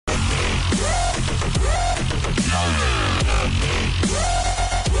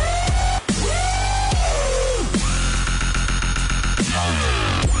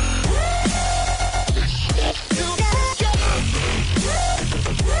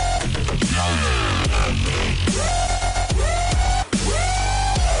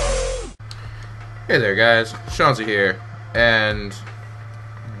Hey there guys, Shaunzy here, and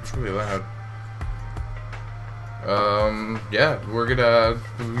it's really loud. Yeah, we're gonna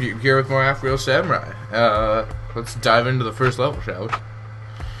be here with more Afro Samurai. Let's dive into the first level, shall we?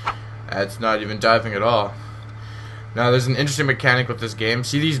 That's not even diving at all. Now, there's an interesting mechanic with this game.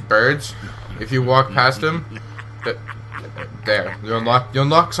 See these birds? If you walk past them, there, you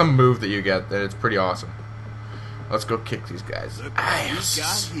unlock some move that you get, that it's pretty awesome. Let's go kick these guys.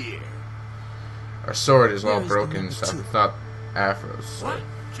 Our sword is all broken and stuff. It's not Afro's. So.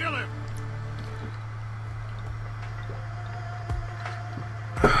 Kill him.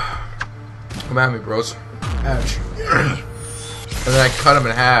 Come at me, bros. Ouch. And then I cut him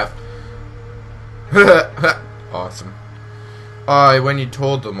in half. Awesome. Oh, when you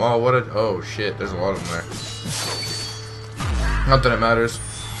told them. Oh, what a... Oh, shit. There's a lot of them there. Not that it matters.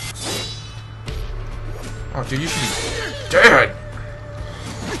 Oh, dude, you should be dead.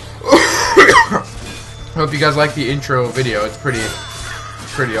 I hope you guys like the intro video. It's pretty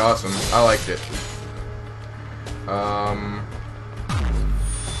awesome. I liked it. I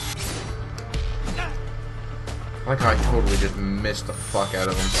like how I totally just missed the fuck out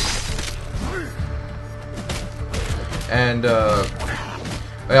of him. And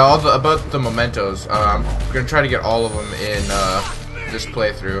yeah, about the mementos. I'm gonna try to get all of them in this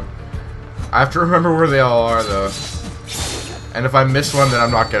playthrough. I have to remember where they all are though. And if I miss one, then I'm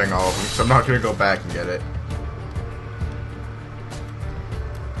not getting all of them, so I'm not gonna go back and get it.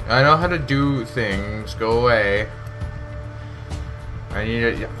 I know how to do things. Go away. I need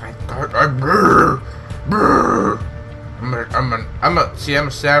it. See, I'm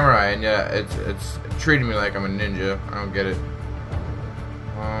a samurai, and yeah, it's treating me like I'm a ninja. I don't get it.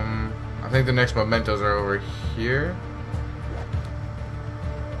 I think the next mementos are over here.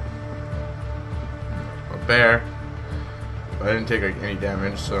 A bear. But I didn't take like any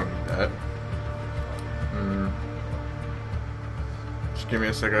damage, so I don't need that. Just give me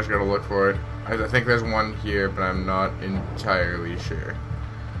a second. I just gotta look for it. I think there's one here, but I'm not entirely sure.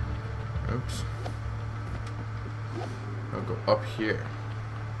 Oops. I'll go up here.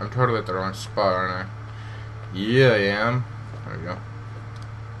 I'm totally at the wrong spot, aren't I? Yeah, I am. There we go.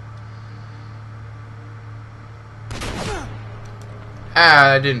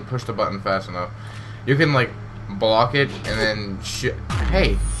 Ah, I didn't push the button fast enough. You can, like, block it and then shoot.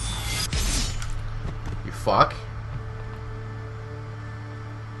 Hey! You fuck.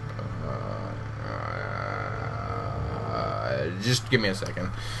 Just give me a second.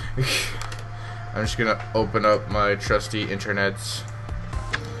 I'm just gonna open up my trusty internets.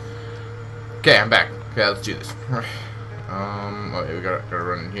 Okay, I'm back. Okay, let's do this. Oh yeah, we gotta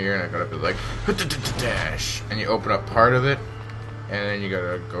run in here, and I gotta be like dash, and you open up part of it, and then you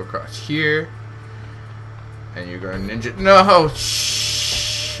gotta go across here, and you gotta ninja. No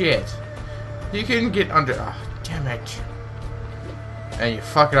shit. You can get under. Oh, damn it. And you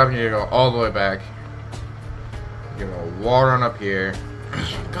fuck it up, and you go all the way back. You're gonna wall run up here.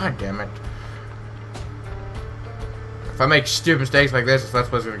 God damn it. If I make stupid mistakes like this, that's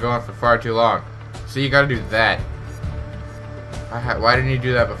what's gonna go on for far too long. So you gotta do that. Why didn't you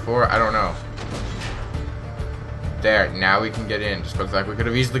do that before? I don't know. There, now we can get in. Just looks like we could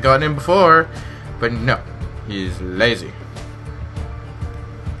have easily gotten in before. But no, he's lazy.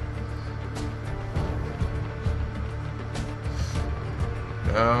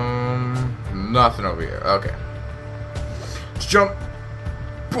 Nothing over here. Okay. Let's jump.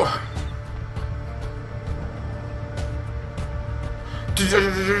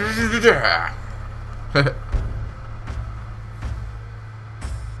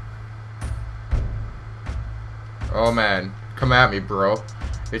 Oh man, come at me, bro.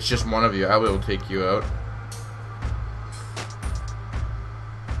 It's just one of you. I will take you out.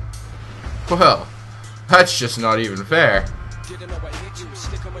 Well, that's just not even fair.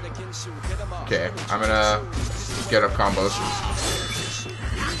 Okay, I'm gonna get up combos.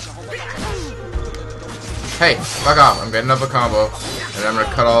 Hey, fuck off. I'm getting up a combo, and I'm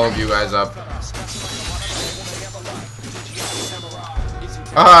gonna cut all of you guys up.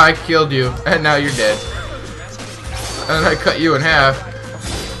 Ah, I killed you, and now you're dead. And I cut you in half.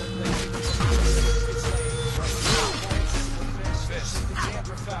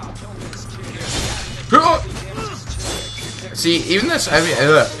 See, even this,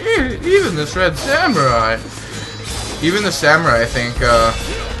 even this red samurai, even the samurai, I think,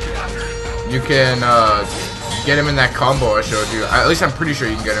 you can, get him in that combo I showed you. At least I'm pretty sure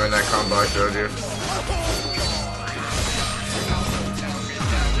you can get him in that combo I showed you.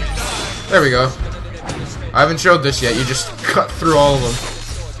 There we go. I haven't showed this yet, you just cut through all of them.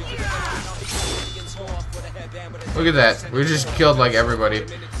 Look at that. We just killed like everybody.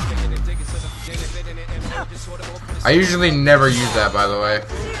 I usually never use that, by the way.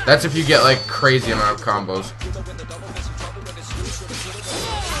 That's if you get like crazy amount of combos.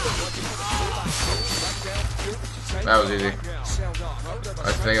 That was easy.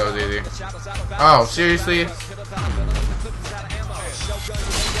 I think it was easy. Oh, seriously?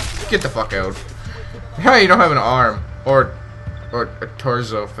 Get the fuck out. Yeah, you don't have an arm. Or a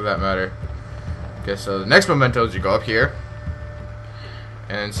torso, for that matter. Okay, so the next memento is you go up here.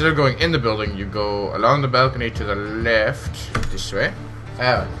 And instead of going in the building, you go along the balcony to the left. This way.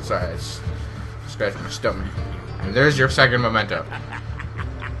 Oh, sorry. I just scratched my stomach. And there's your second memento.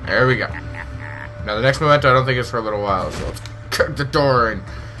 There we go. Now the next memento I don't think is for a little while, so let's cut the door and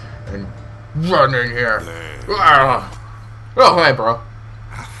run in here. Oh, hi, bro.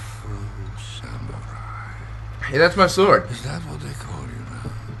 Afro Samurai. Hey, that's my sword. Is that what they call you now?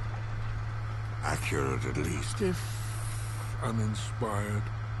 Accurate at least, if uninspired.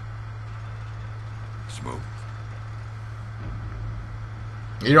 Smoke.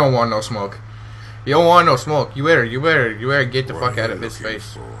 You don't want no smoke. You don't want no smoke. You better get the fuck out of his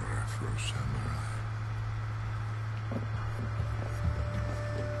face. For Afro Samurai.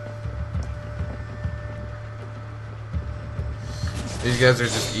 These guys are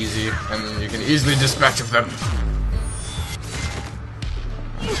just easy, and you can easily dispatch of them.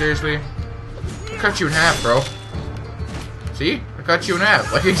 Seriously? I cut you in half, bro. See? I cut you in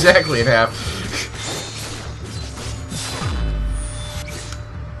half. Like, exactly in half.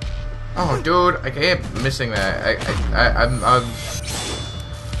 Oh, dude, I kept missing that.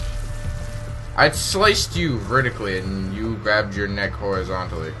 I sliced you vertically, and you grabbed your neck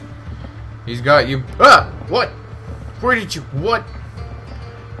horizontally. He's got you. Ah! What? Where did you? What?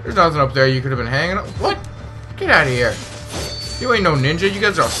 There's nothing up there you could have been hanging up. What? Get out of here. You ain't no ninja. You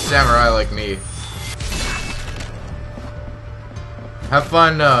guys are all samurai like me. Have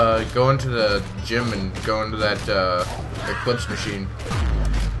fun going to the gym and going to that eclipse machine.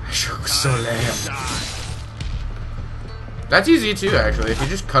 So lame. That's easy too, actually. If you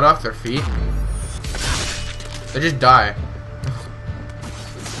just cut off their feet, they just die.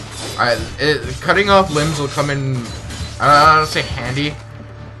 Cutting off limbs will come in. I don't say handy.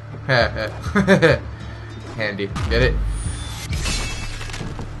 Handy. Get it?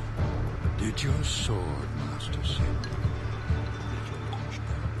 Did your sword master say?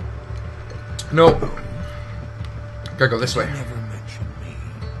 Nope. Gotta go this way. Never mention me.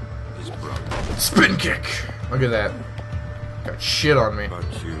 His brother. Spin kick. Look at that. Got shit on me. But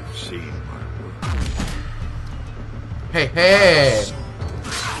you've seen my work. Hey, hey.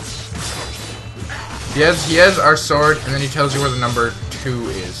 He has our sword, and then he tells you where the number 2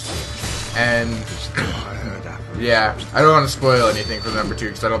 is. And yeah, I don't want to spoil anything for the number 2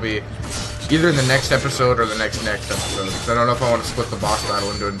 because that'll be either in the next episode or the next episode. Because I don't know if I want to split the boss battle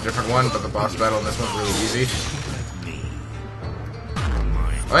into a different one, but the boss battle in this one's really easy.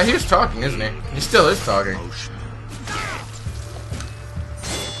 Well, he was talking, isn't he? He still is talking.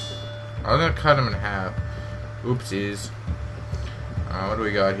 I'm gonna cut him in half. Oopsies. What do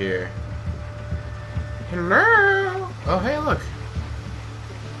we got here? Hello. Oh, hey, look.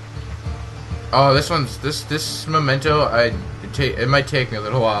 Oh, this memento. It might take me a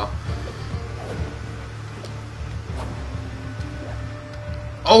little while.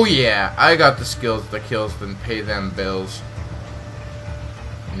 Oh yeah, I got the skills that kills them, pay them bills.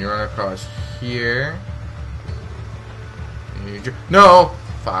 And you run across here. And you no,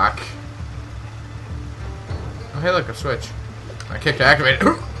 fuck. Oh hey, look, a switch. I kick to activate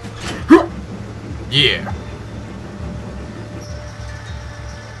it. Yeah.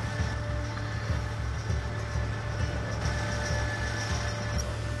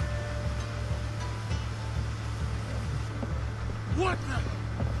 What the?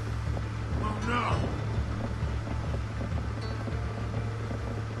 Oh no.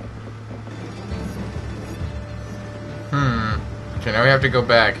 Okay, now we have to go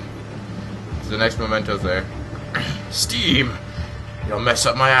back. The next memento's there. Steam! You'll mess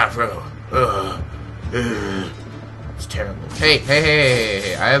up my afro. It's terrible.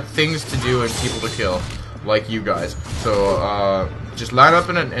 Hey. I have things to do and people to kill. Like you guys. So, just line up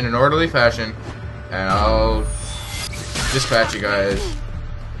in an orderly fashion. And I'll dispatch you guys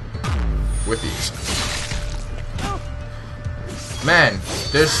with these. Man,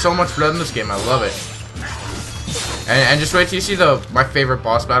 there's so much blood in this game. I love it. And just wait till you see my favorite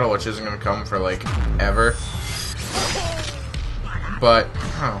boss battle, which isn't gonna come for like ever. But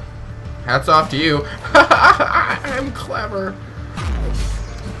oh, hats off to you. I'm clever.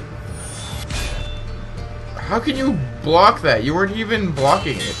 How can you block that? You weren't even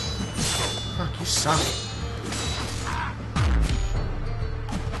blocking it. Fuck, you suck.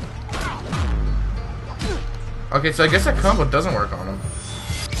 Okay, so I guess that combo doesn't work on them.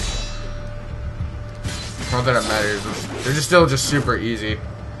 Not that it matters. They're just still just super easy.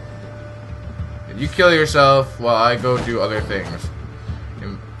 You kill yourself while I go do other things.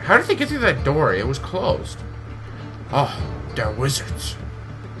 And how did they get through that door? It was closed. Oh, they're wizards.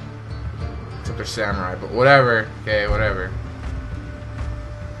 Except they're samurai, but whatever. Okay, whatever.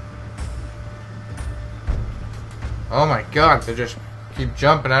 Oh my god, they just keep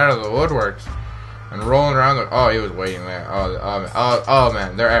jumping out of the woodworks and rolling around. Oh, he was waiting there. Oh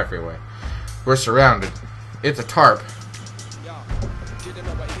man, they're everywhere. We're surrounded. It's a tarp.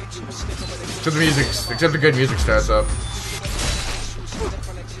 Except the music, except the good music starts up.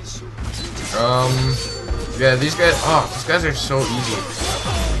 Yeah, these guys are so easy.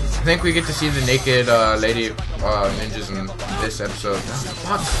 I think we get to see the naked lady ninjas in this episode.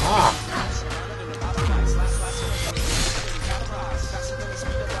 Fuck off.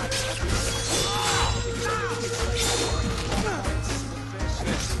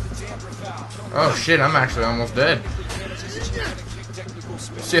 Oh shit, I'm actually almost dead.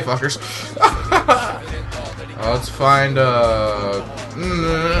 See ya, fuckers. Let's find a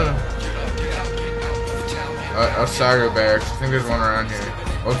Saru bear. I think there's one around here.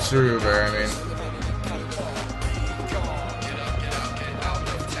 Oh, Tsuru bear, I mean.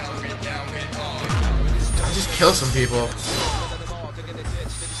 I'll just kill some people.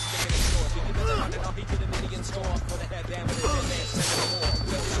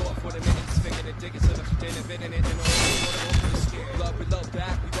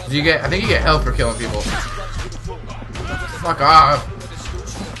 Do you get? I think you get health for killing people. Fuck off!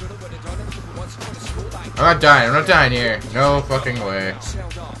 I'm not dying. I'm not dying here. No fucking way. I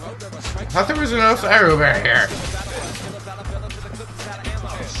thought there was enough arrow back here.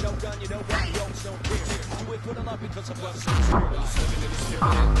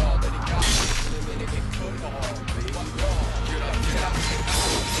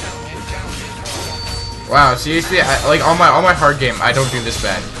 Wow, seriously, like on my hard game, I don't do this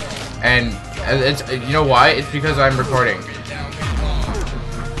bad, and it's, you know why? It's because I'm recording.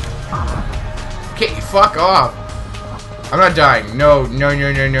 Okay, fuck off! I'm not dying. No, I'm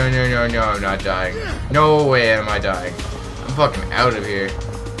not dying. No way am I dying. I'm fucking out of here,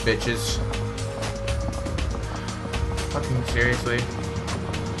 bitches. Fucking seriously.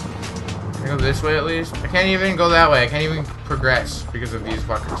 Can I go this way at least? I can't even go that way. I can't even progress because of these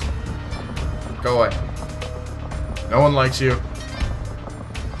fuckers. Go away. No one likes you.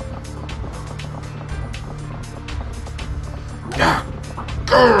 Yeah.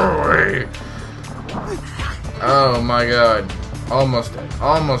 Go away. Oh my god. Almost dead.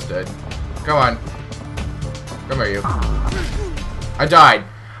 Almost dead. Come on. Come here, you. I died.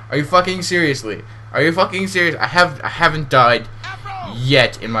 Are you fucking seriously? Are you fucking serious? I haven't died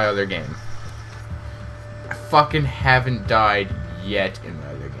yet in my other game. I fucking haven't died yet in my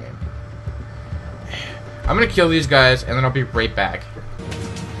other game. I'm gonna kill these guys and then I'll be right back.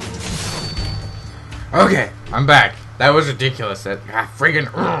 Okay, I'm back. That was ridiculous. That friggin'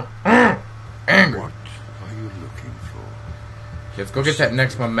 angry. What are you looking for? Let's go get that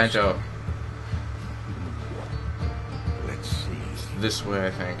next memento. Let's see. This way,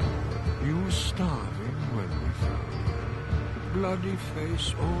 I think. You were starving when we found you. Bloody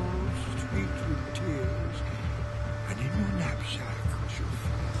face all streaked with tears. And in your knapsack was your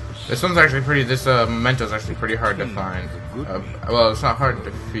father's. This one's actually pretty. This memento's actually pretty hard to find. Well, it's not hard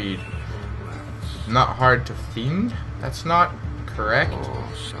to feed. Not hard to fiend? That's not correct.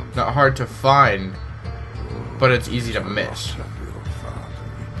 Not hard to find, but it's easy to miss.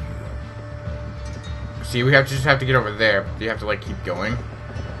 See, we just have to get over there. You have to like keep going.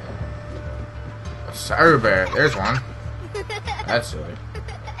 A Saru bear. There's one. That's silly.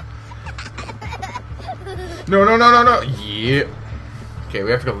 No. Yeah. Okay,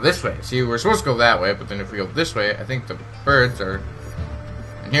 we have to go this way. See, we're supposed to go that way, but then if we go this way, I think the birds are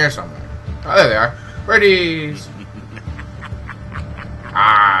in here somewhere. Oh, there they are. Birdies!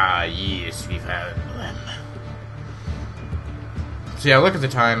 Ah, yes, we found them. See, I look at the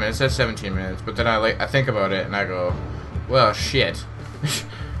time and it says 17 minutes, but then I think about it and I go, well, shit.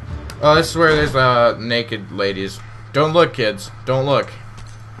 Oh, this is where there's naked ladies. Don't look, kids. Don't look.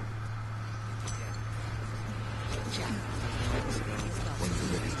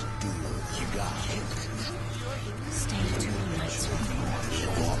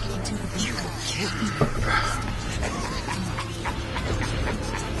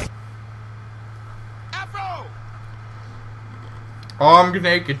 Oh, I'm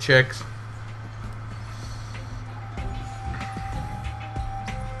naked, chicks.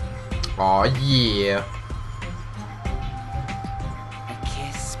 Oh yeah. A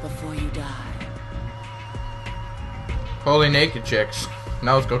kiss before you die. Holy naked chicks.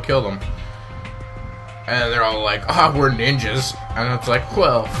 Now let's go kill them. And they're all like, oh, we're ninjas. And it's like,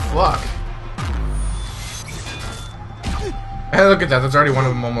 well, fuck. And look at that, that's already one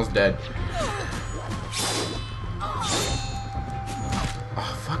of them almost dead.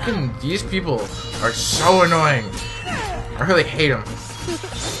 Oh, fucking, these people are so annoying. I really hate them.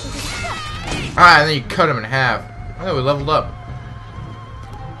 Ah, and then you cut them in half. Oh, we leveled up.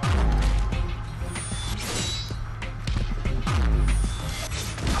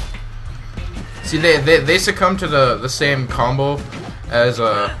 See, they succumb to the same combo as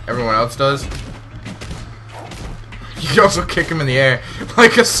everyone else does. You can also kick him in the air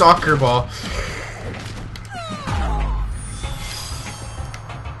like a soccer ball.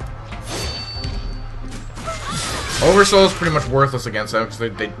 Oversoul is pretty much worthless against them because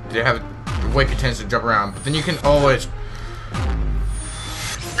they have wicked tendency to jump around. But then you can always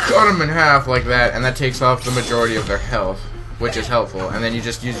cut them in half like that, and that takes off the majority of their health, which is helpful. And then you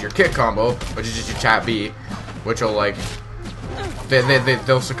just use your kick combo, which is just your tap B, which will like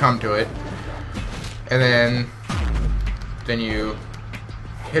they'll succumb to it. And then you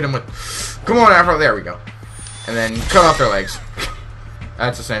hit them with, come on Afro, there we go. And then cut off their legs.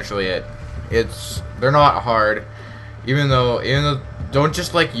 That's essentially it. They're not hard, even though don't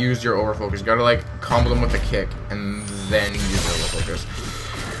just like use your overfocus. You gotta like combo them with a kick and then use your overfocus.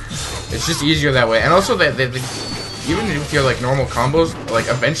 It's just easier that way. And also they even if you're like normal combos, like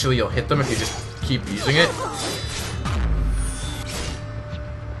eventually you'll hit them if you just keep using it.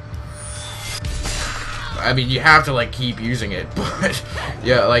 I mean, you have to like keep using it, but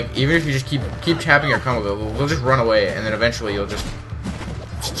yeah, like even if you just keep tapping your combo, they'll just run away, and then eventually you'll just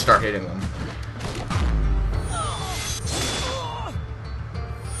start hitting them.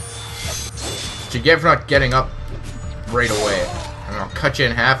 To get for not getting up right away, and I'll cut you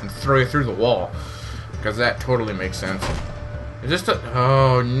in half and throw you through the wall, because that totally makes sense. Is this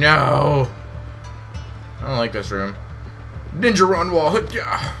oh no! I don't like this room. Ninja run wall.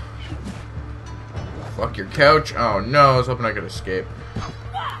 Yeah. Fuck your couch. Oh no, I was hoping I could escape.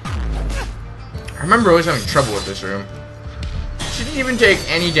 I remember always having trouble with this room. She didn't even take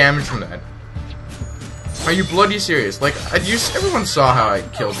any damage from that. Are you bloody serious? Like, everyone saw how I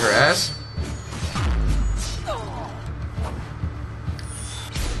killed her ass.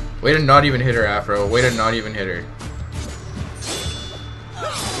 Way to not even hit her, Afro. Way to not even hit her.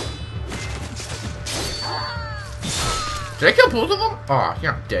 Did I kill both of them? Oh,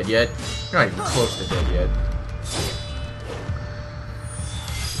 you're not dead yet. You're not even close to dead yet.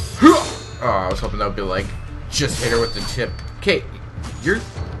 Oh, I was hoping that would be like, just hit her with the tip. Okay, you're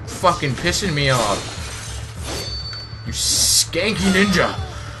fucking pissing me off. You skanky ninja.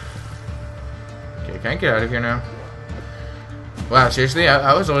 Okay, can I get out of here now? Wow, seriously?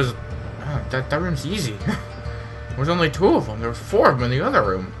 I was always... Oh, that room's easy. There was only 2 of them. There was 4 of them in the other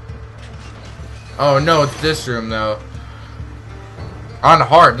room. Oh no, it's this room though. On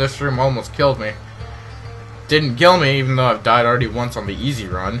hard, this room almost killed me. Didn't kill me, even though I've died already once on the easy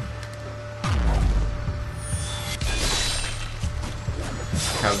run.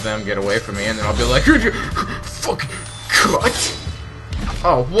 Have them get away from me, and then I'll be like, fucking cut!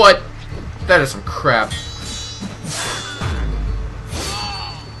 Oh, what? That is some crap.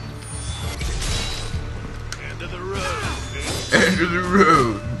 End of the road, bitch. End of the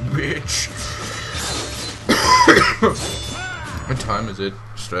road, bitch. What time is it?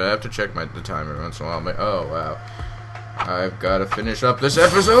 I have to check the timer once in a while. Oh, wow. I've got to finish up this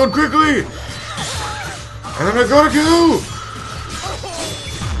episode quickly! And then I gotta go!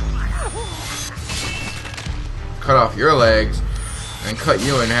 Cut off your legs, and cut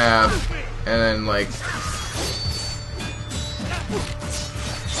you in half, and then, like...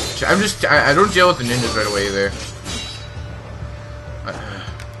 I don't deal with the ninjas right away either.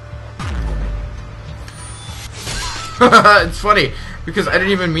 It's funny, because I didn't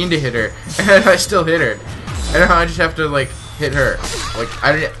even mean to hit her, and I still hit her. And now I just have to, like, hit her. Like,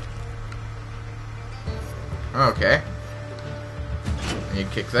 I didn't... Okay. And you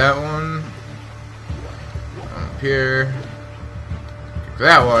kick that one. Up here. Kick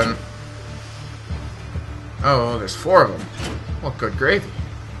that one. Oh, there's 4 of them. Well, good gravy.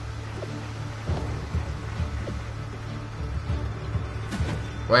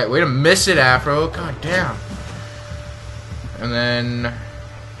 Wait, way to miss it, Afro. God damn. And then...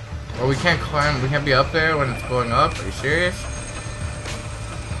 Well, we can't climb. We can't be up there when it's going up. Are you serious?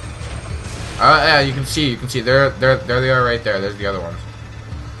 Yeah, you can see. You can see. There they are right there. There's the other ones.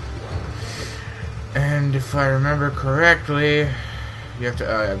 And if I remember correctly, you have to...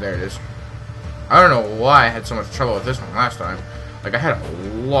 yeah, there it is. I don't know why I had so much trouble with this one last time. Like, I had a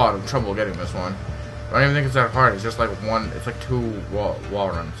lot of trouble getting this one. I don't even think it's that hard. It's just like one. It's like 2 wall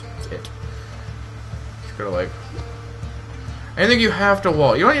runs. That's it. Just gotta like. I think you have to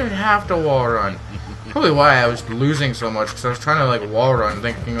wall. You don't even have to wall run. Probably why I was losing so much, because I was trying to like wall run,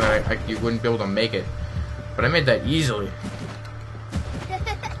 thinking that you wouldn't be able to make it. But I made that easily.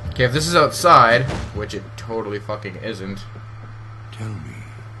 Okay, if this is outside, which it totally fucking isn't. Tell me.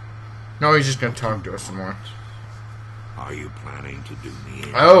 No, he's just gonna talk to us some more. Are you planning to do me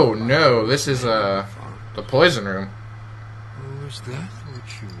in? Oh no, this is the poison room. Oh, is that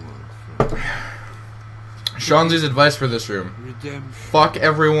what you want from me? Shaunzy's advice for this room. Redemption. Fuck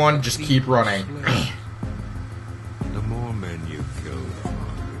everyone, just keep running. The more men you kill, the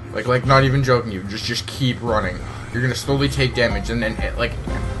harder. Like not even joking you, just keep running. You're gonna slowly take damage and then like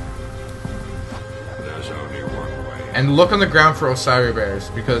There's only one way. and look on the ground for Osiris bears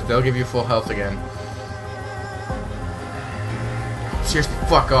because they'll give you full health again. Seriously,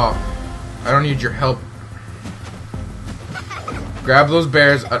 fuck off. I don't need your help. Grab those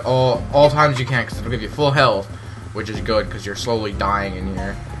bears at all times you can because it'll give you full health, which is good because you're slowly dying in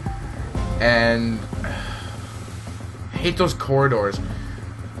here. And I hate those corridors.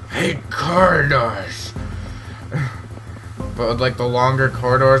 I hate corridors. But like the longer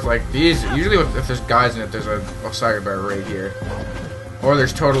corridors, like these, usually if there's guys in it, there's a Osiris bear right here. Or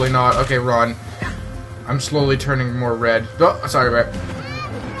there's totally not. Okay, run. I'm slowly turning more red. Oh, Osiris bear.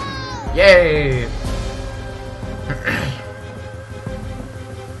 Yay!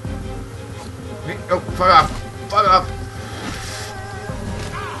 Oh, fuck off. Fuck off.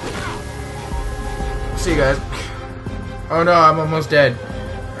 See you guys. Oh no, I'm almost dead.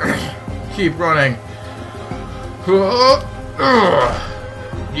 Keep running.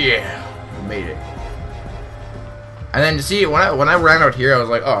 Yeah, made it. And then see when I ran out here, I was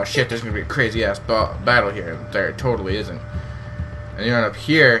like, oh shit, there's gonna be a crazy ass battle here. There totally isn't. And you run up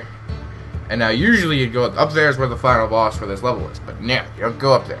here, and now usually you'd go up there is where the final boss for this level is, but now you don't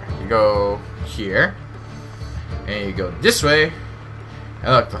go up there. You go here, and you go this way,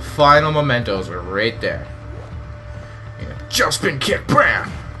 and look, the final mementos are right there. Jump spin kick, bam!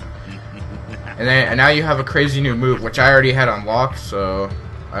 And now you have a crazy new move, which I already had unlocked, so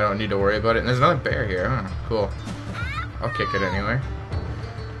I don't need to worry about it. And there's another bear here. Huh, cool. I'll kick it anyway.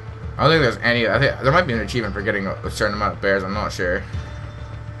 I don't think there's any. I think there might be an achievement for getting a certain amount of bears. I'm not sure.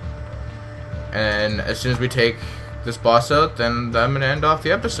 And as soon as we take this boss out, then I'm gonna end off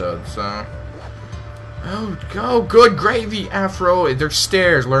the episode. So, oh, go good gravy, Afro. There's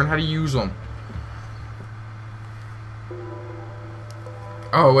stairs. Learn how to use them.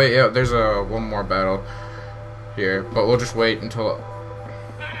 Oh wait, yeah, there's one more battle here, but we'll just wait until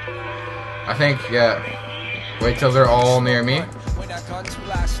I think, yeah, wait till they're all near me.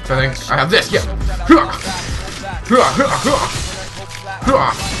 So I think I have this, yeah.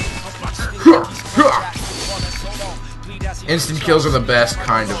 Instant kills are the best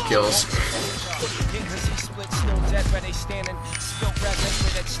kind of kills.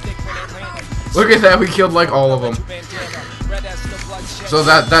 Look at that, we killed like all of them. So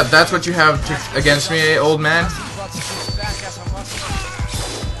that's what you have against me, eh, old man?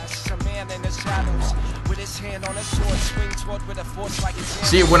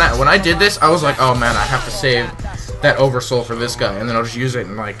 See, when I did this, I was like, oh man, I have to save that oversoul for this guy, and then I'll just use it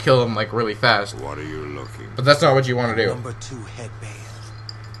and like kill him like really fast. What are you looking? But that's not what you want to do. Number 2 headband.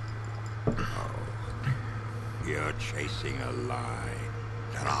 Oh, you're chasing a lie.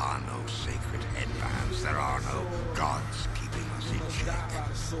 There are no sacred headbands. There are no gods keeping us in check.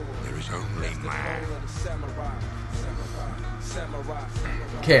 There is only man.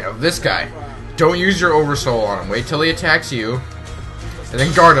 Okay, now this guy. Don't use your oversoul on him. Wait till he attacks you, and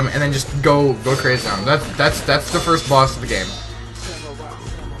then guard him, and then just go crazy on him. That's the first boss of the game.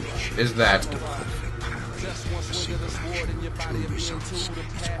 Is that?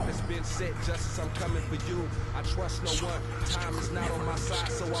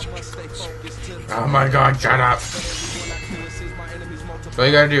 Oh my god, shut up. So all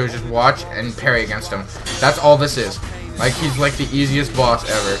you gotta do is just watch and parry against him. That's all this is. Like, he's like the easiest boss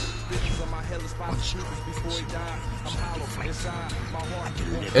ever.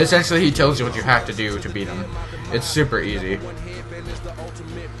 Essentially, he tells you what you have to do to beat him. It's super easy.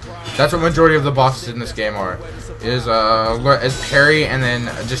 That's what majority of the bosses in this game are. Is parry and then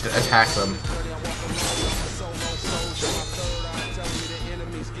just attack them.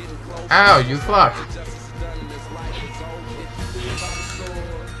 Ow, you fuck.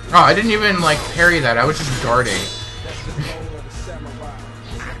 Oh, I didn't even like parry that. I was just guarding.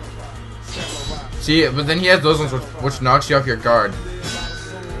 See, but then he has those ones which knocks you off your guard.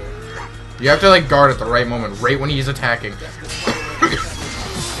 You have to like guard at the right moment, right when he's attacking.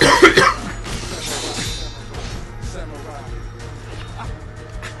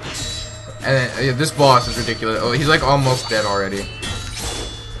 And then, this boss is ridiculous. Oh, he's like almost dead already.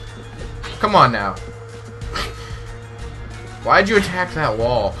 Come on now. Why'd you attack that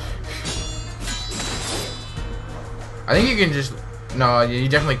wall? I think you can just... No, you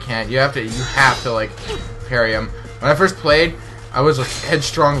definitely can't. You have to like, parry him. When I first played, I was a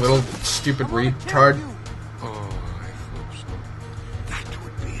headstrong little stupid retard. Oh, I hope so. That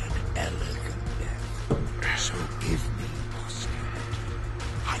would be an elegant death. So give me posterity.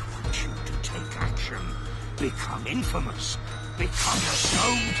 I want you to take action. Become infamous. Become a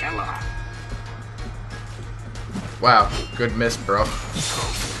stone killer. Wow, good miss, bro.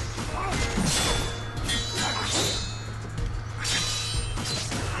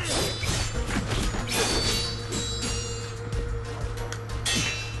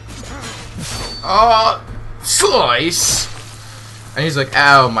 Oh, slice! And he's like,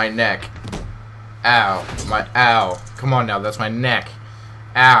 ow, my neck. Ow, ow. Come on now, that's my neck.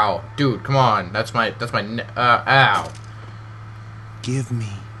 Ow, dude, come on, that's my ow. Give me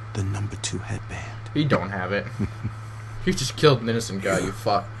the number 2 headband. You don't have it. You just killed an innocent guy, you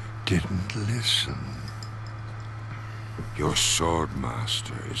fuck. Didn't listen. Your sword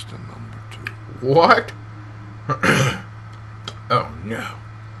master is the number 2. What? Oh no.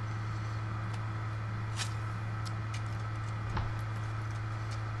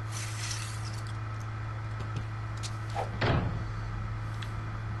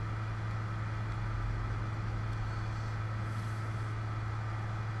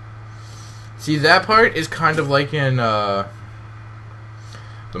 See, that part is kind of like in the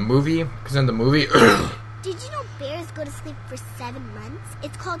movie, because in the movie... Did you know bears go to sleep for 7 months?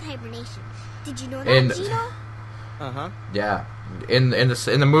 It's called hibernation. Did you know that, Gino? Uh-huh. Yeah. In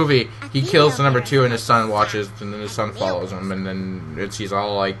the movie, he kills the number 2 and his son watches, and then his son follows him, and then he's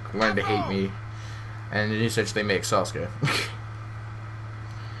all like, learn to hate me. And then essentially make Sasuke.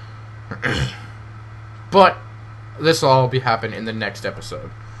 But this will all happen in the next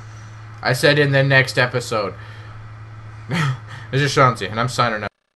episode. I said in the next episode. This is Shaunzy, and I'm signing out.